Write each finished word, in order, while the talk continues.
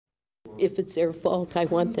If it's their fault, I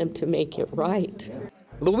want them to make it right.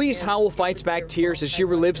 Louise Howell fights back tears as she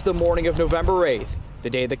relives the morning of November 8th, the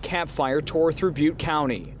day the campfire tore through Butte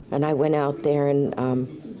County. And I went out there and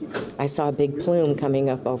I saw a big plume coming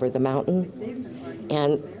up over the mountain.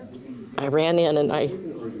 And I ran in and I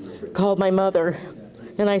called my mother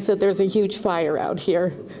and I said, there's a huge fire out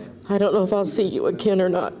here. I don't know if I'll see you again or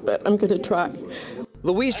not, but I'm going to try.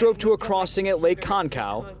 Louise drove to a crossing at Lake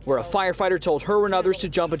Concow, where a firefighter told her and others to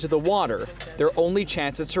jump into the water, their only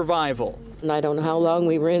chance at survival. And I don't know how long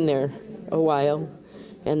we were in there, a while.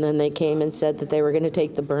 And then they came and said that they were going to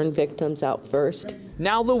take the burn victims out first.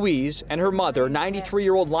 Now Louise and her mother,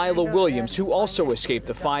 93-year-old Lila Williams, who also escaped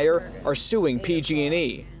the fire, are suing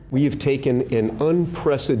PG&E. We have taken an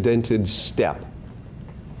unprecedented step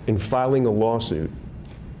in filing a lawsuit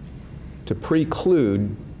to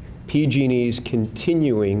preclude PG&E's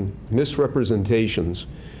continuing misrepresentations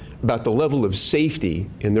about the level of safety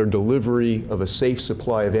in their delivery of a safe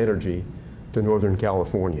supply of energy to Northern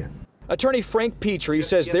California. Attorney Frank Petrie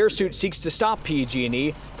says their suit seeks to stop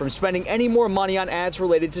PG&E from spending any more money on ads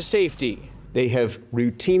related to safety. They have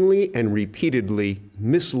routinely and repeatedly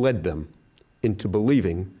misled them into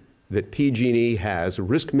believing that PG&E has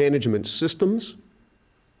risk management systems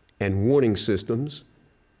and warning systems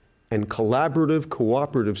and collaborative,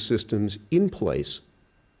 cooperative systems in place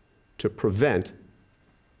to prevent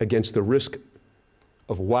against the risk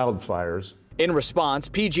of wildfires. In response,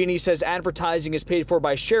 PG&E says advertising is paid for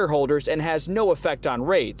by shareholders and has no effect on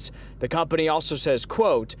rates. The company also says,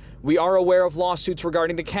 quote, "We are aware of lawsuits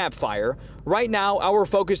regarding the campfire. Right now, our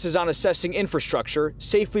focus is on assessing infrastructure,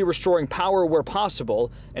 safely restoring power where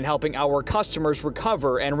possible, and helping our customers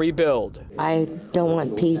recover and rebuild." I don't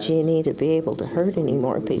want PG&E to be able to hurt any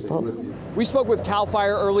more people. We spoke with CAL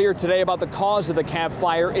FIRE earlier today about the cause of the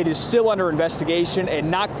campfire. It is still under investigation and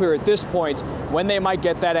not clear at this point when they might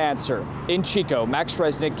get that answer. In Chico, Max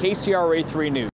Resnick, KCRA 3 News.